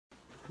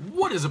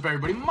What is up,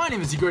 everybody? My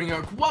name is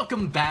York.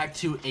 Welcome back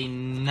to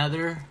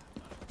another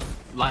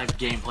live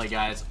gameplay,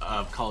 guys,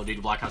 of Call of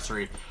Duty Black Ops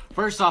 3.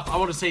 First off, I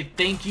want to say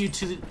thank you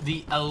to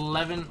the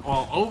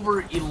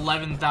over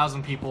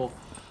 11,000 people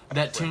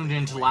that tuned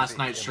into last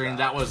night's stream.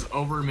 That was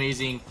overly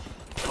amazing.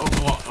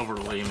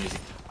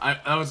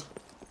 That was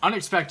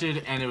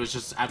unexpected, and it was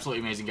just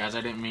absolutely amazing, guys.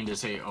 I didn't mean to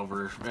say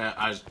over.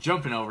 I was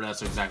jumping over.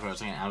 That's exactly what I was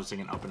saying. I was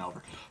thinking up and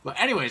over. But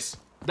anyways,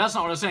 that's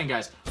not what I was saying,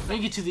 guys.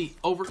 Thank you to the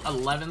over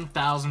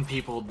 11,000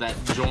 people that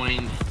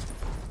joined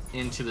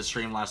into the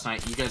stream last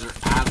night. You guys are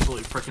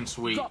absolutely freaking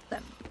sweet.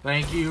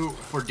 Thank you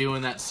for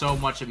doing that so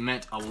much. It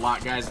meant a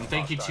lot, guys. And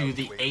thank you to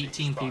the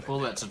 18 people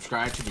that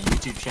subscribed to the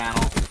YouTube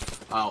channel.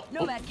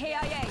 Nomad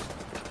KIA.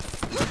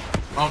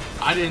 Oh,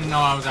 I didn't know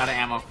I was out of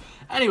ammo.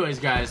 Anyways,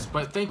 guys,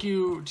 but thank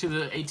you to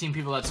the 18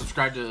 people that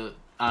subscribed to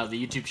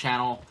the YouTube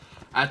channel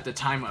at the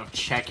time of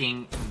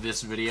checking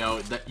this video.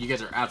 That you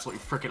guys are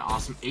absolutely freaking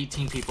awesome.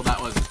 18 people.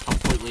 That was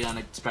completely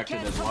unexpected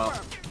as well.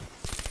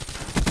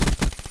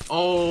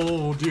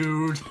 Oh,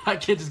 dude,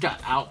 that kid just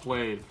got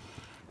outplayed.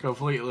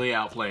 Completely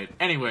outplayed.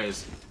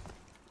 Anyways,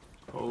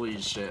 holy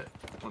shit.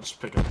 Let's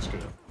pick up this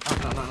kid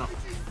up. No.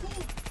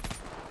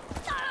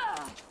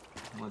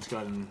 Let's go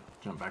ahead and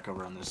jump back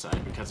over on this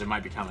side because it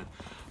might be coming.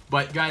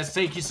 But guys,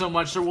 thank you so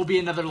much. There will be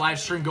another live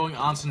stream going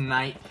on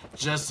tonight,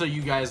 just so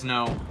you guys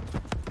know.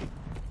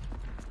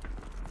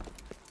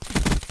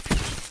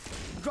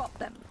 Drop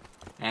them.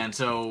 And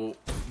so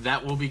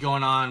that will be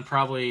going on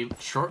probably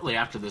shortly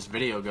after this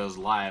video goes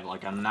live.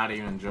 Like, I'm not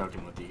even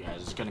joking with you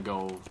guys. It's gonna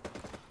go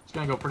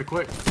pretty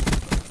quick.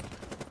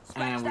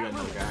 And we got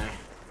another guy.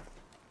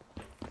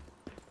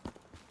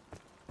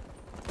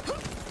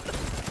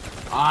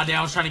 Ah, damn,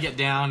 I was trying to get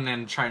down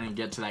and trying to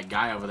get to that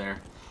guy over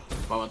there.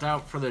 But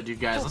without further ado,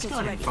 guys, let's go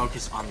ahead and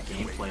focus on the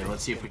gameplay.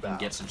 Let's see if we can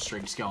get some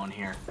streaks going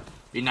here.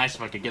 Be nice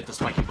if I could get the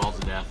spiky ball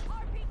to death.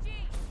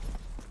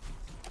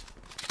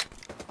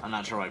 I'm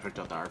not sure why I picked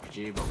up the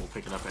RPG, but we'll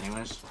pick it up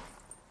anyways.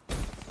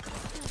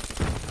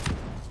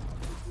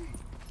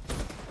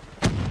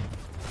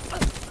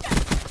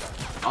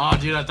 Oh,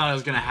 dude, I thought I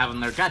was gonna have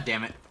him there. God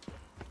damn it.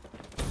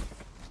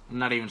 I'm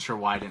not even sure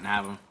why I didn't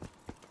have him.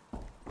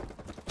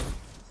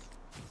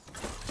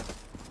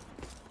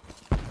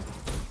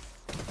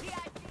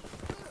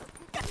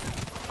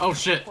 Oh,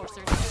 shit.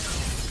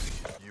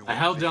 I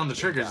held down the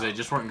triggers. They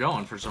just weren't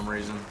going for some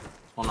reason.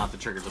 Well, not the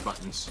triggers, the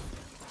buttons.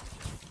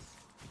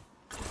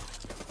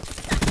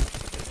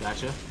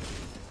 Gotcha.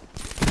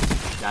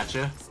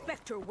 Gotcha.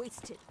 Spectre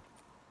wasted.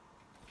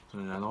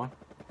 Another one.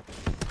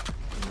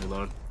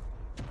 Reload.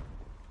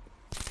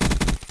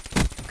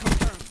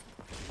 Confirm.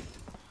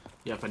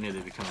 Yep, I knew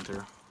they'd be coming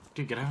through.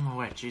 Dude, get out of my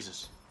way.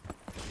 Jesus.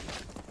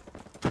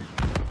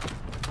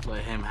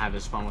 Let him have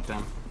his fun with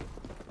them.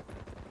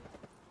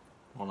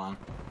 Hold on.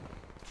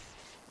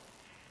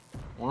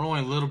 We're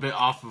only a little bit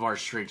off of our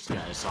streaks,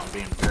 guys, so I'm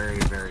being very,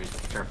 very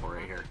careful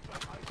right here.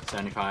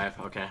 75,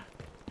 okay.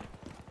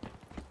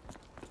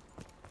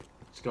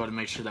 Let's go ahead and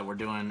make sure that we're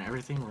doing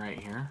everything right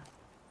here.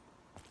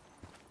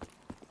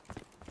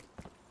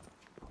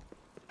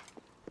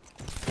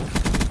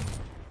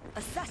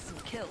 Assassin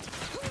killed.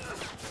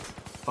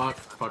 Fuck.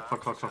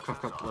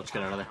 Let's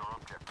get out of there.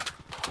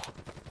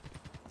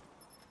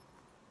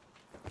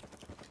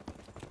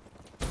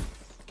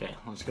 Okay,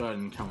 let's go ahead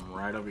and come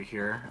right over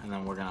here, and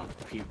then we're gonna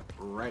peep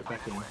right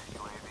back in.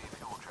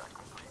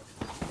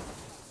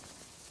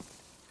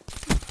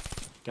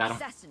 Got him.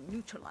 Assassin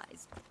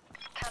neutralized.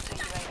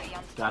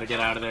 Gotta get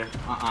out of there.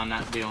 I'm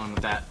not dealing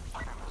with that.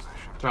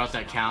 Throw out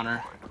that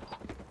counter.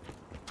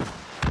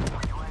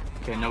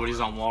 Okay, nobody's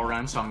on wall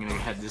run, so I'm gonna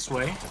head this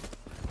way.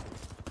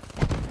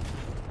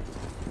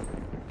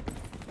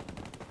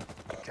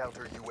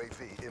 Counter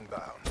UAV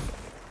inbound.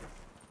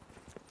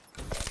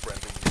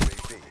 Friendly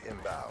UAV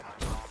inbound.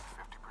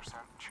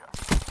 50% check.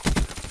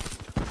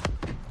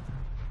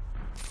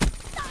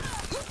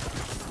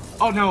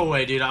 Oh, no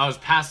way, dude. I was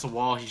past the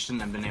wall. He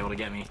shouldn't have been able to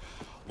get me.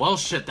 Well,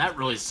 shit, that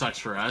really sucks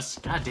for us.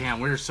 God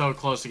damn, we were so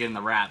close to getting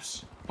the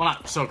wraps. Well,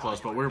 not so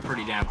close, but we were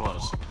pretty damn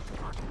close.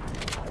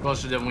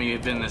 Closer than we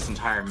had been this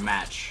entire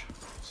match.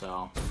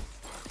 So.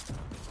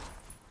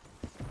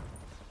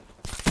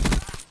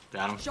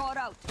 Got him. Shot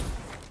out.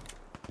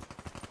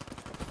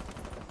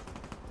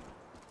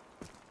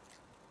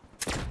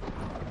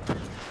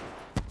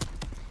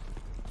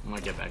 I'm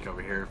gonna get back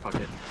over here. Fuck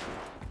it.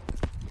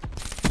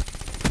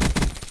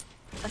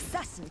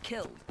 Assassin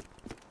killed.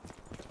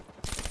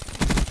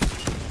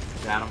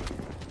 Got him.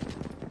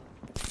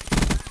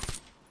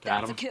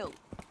 Got That's a him. kill.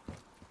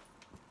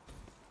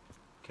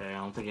 Okay, I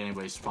don't think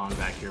anybody spawned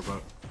back here,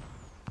 but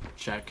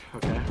check.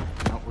 Okay.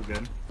 Nope, we're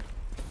good.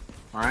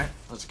 Alright,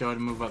 let's go ahead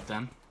and move up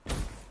then.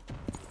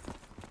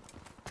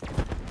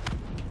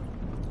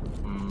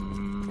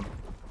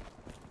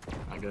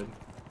 Not good.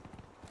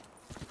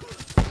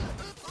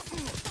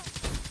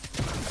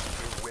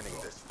 You're winning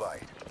this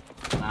fight.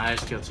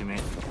 Nice kill,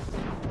 teammate.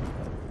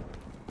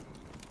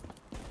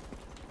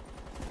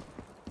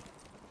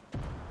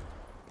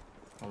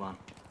 Hold on.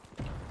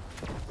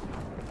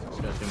 This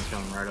guy's gonna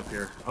come right up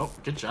here. Oh,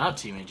 good job,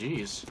 teammate.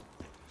 Jeez.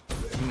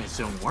 teammates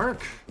didn't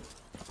work.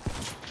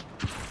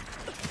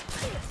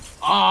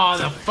 Oh,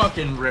 the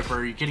fucking Ripper.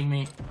 Are you kidding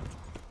me?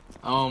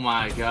 Oh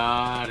my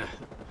god.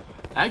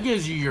 That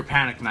gives you your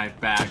panic knife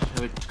back.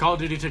 The Call of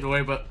Duty took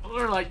away, but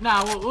we're like,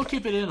 nah, we'll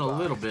keep it in a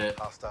little bit.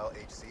 Hostile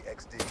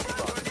HCXD.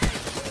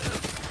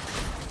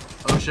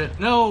 Oh shit.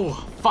 No!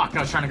 Fuck,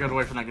 I was trying to get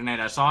away from that grenade.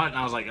 I saw it and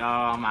I was like, oh,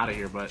 I'm out of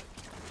here, but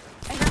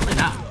apparently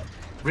not.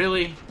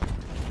 Really?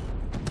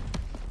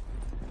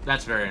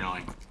 That's very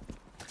annoying.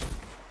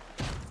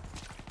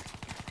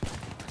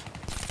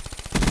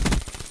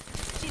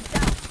 She's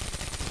down.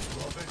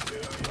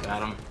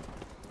 Got him.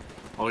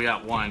 Oh, we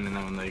got one, and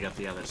then they got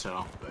the other,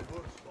 so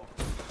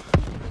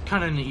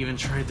kind of an even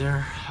trade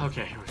there.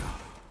 Okay, here we go.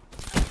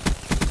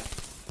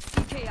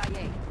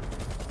 KIA.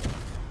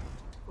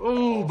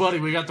 Oh, buddy,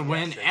 we got the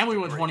win, and we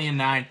went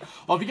 20-9.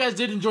 Well, if you guys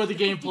did enjoy the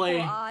gameplay,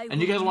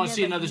 and you guys want to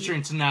see another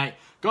stream tonight,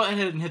 go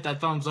ahead and hit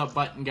that thumbs up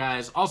button,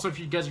 guys. Also, if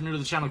you guys are new to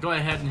the channel, go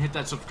ahead and hit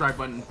that subscribe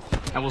button,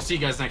 and we'll see you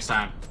guys next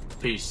time.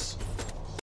 Peace.